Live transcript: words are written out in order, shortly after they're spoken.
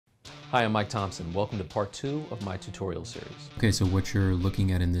Hi, I'm Mike Thompson. Welcome to part 2 of my tutorial series. Okay, so what you're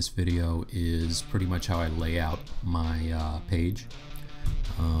looking at in this video is pretty much how I lay out my page.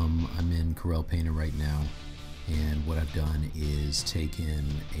 I'm in Corel Painter right now, and what I've done is taken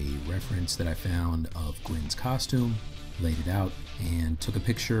a reference that I found of Gwen's costume, laid it out, and took a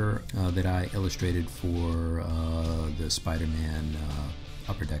picture that I illustrated for the Spider-Man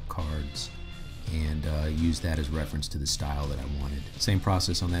Upper Deck cards, and used that as reference to the style that I wanted. Same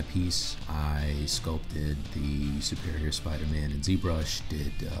process on that piece. I sculpted the Superior Spider-Man in ZBrush,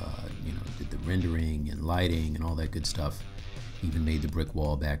 did the rendering and lighting and all that good stuff. Even made the brick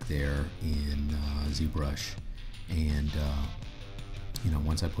wall back there in ZBrush. And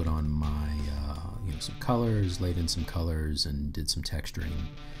once I put on my some colors, laid in some colors, and did some texturing,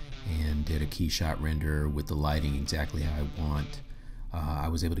 and did a key shot render with the lighting exactly how I want, I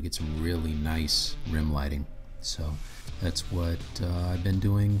was able to get some really nice rim lighting. So that's what I've been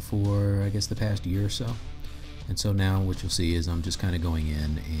doing for, I guess, the past year or so. And so now what you'll see is I'm just kind of going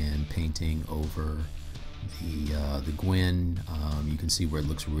in and painting over the Gwen. You can see where it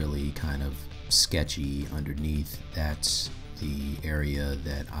looks really kind of sketchy underneath. That's the area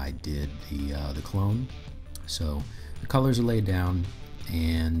that I did the clone. So the colors are laid down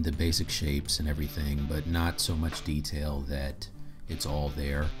and the basic shapes and everything, but not so much detail that it's all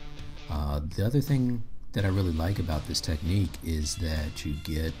there. The other thing that I really like about this technique is that you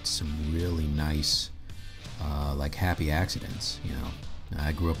get some really nice like happy accidents.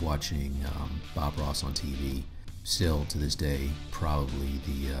 I grew up watching Bob Ross on TV. Still to this day, probably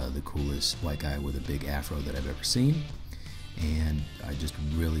the coolest white guy with a big afro that I've ever seen. And I just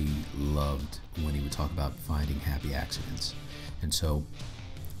really loved when he would talk about finding happy accidents. And so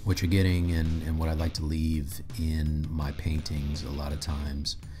what you're getting, and what I like to leave in my paintings a lot of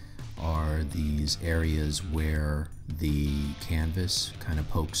times, are these areas where the canvas kind of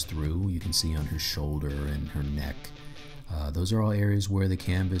pokes through. You can see on her shoulder and her neck. Those are all areas where the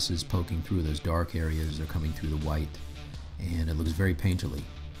canvas is poking through. Those dark areas are coming through the white, and it looks very painterly.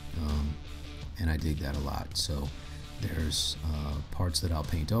 And I dig that a lot. So there's parts that I'll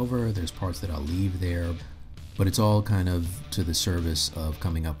paint over, there's parts that I'll leave there, but it's all kind of to the service of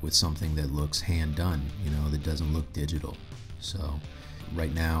coming up with something that looks hand done, that doesn't look digital. So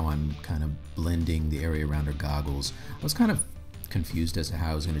right now I'm kind of blending the area around her goggles. I was kind of confused as to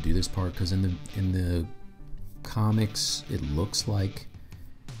how I was going to do this part, because in the comics it looks like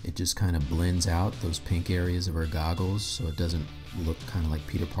it just kind of blends out those pink areas of her goggles, so it doesn't look kind of like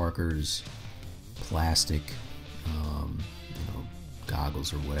Peter Parker's plastic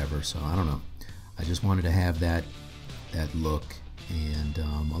goggles or whatever. So I don't know, I just wanted to have that look. And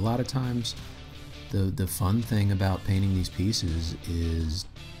a lot of times the fun thing about painting these pieces is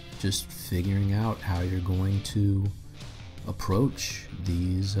just figuring out how you're going to approach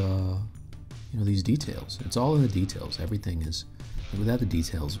these these details. It's all in the details. Everything is, without the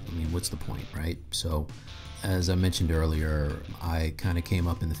details, I mean, what's the point, right? So as I mentioned earlier, I kind of came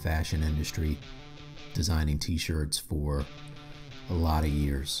up in the fashion industry designing t-shirts for a lot of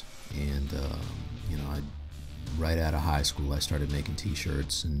years. And right out of high school I started making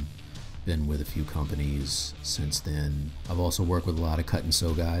t-shirts, and been with a few companies since then. I've also worked with a lot of cut and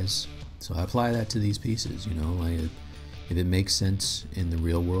sew guys, so I apply that to these pieces. If it makes sense in the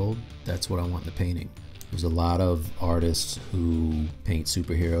real world, that's what I want in the painting. There's a lot of artists who paint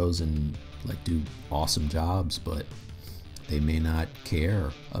superheroes and do awesome jobs, but they may not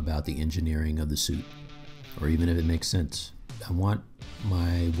care about the engineering of the suit, or even if it makes sense. I want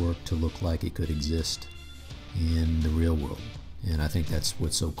my work to look like it could exist in the real world. And I think that's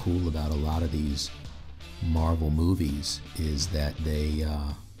what's so cool about a lot of these Marvel movies, is that they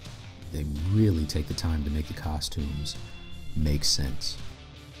really take the time to make the costumes make sense.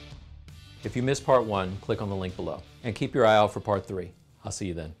 If you missed part 1, click on the link below. And keep your eye out for part 3. I'll see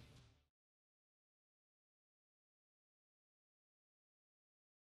you then.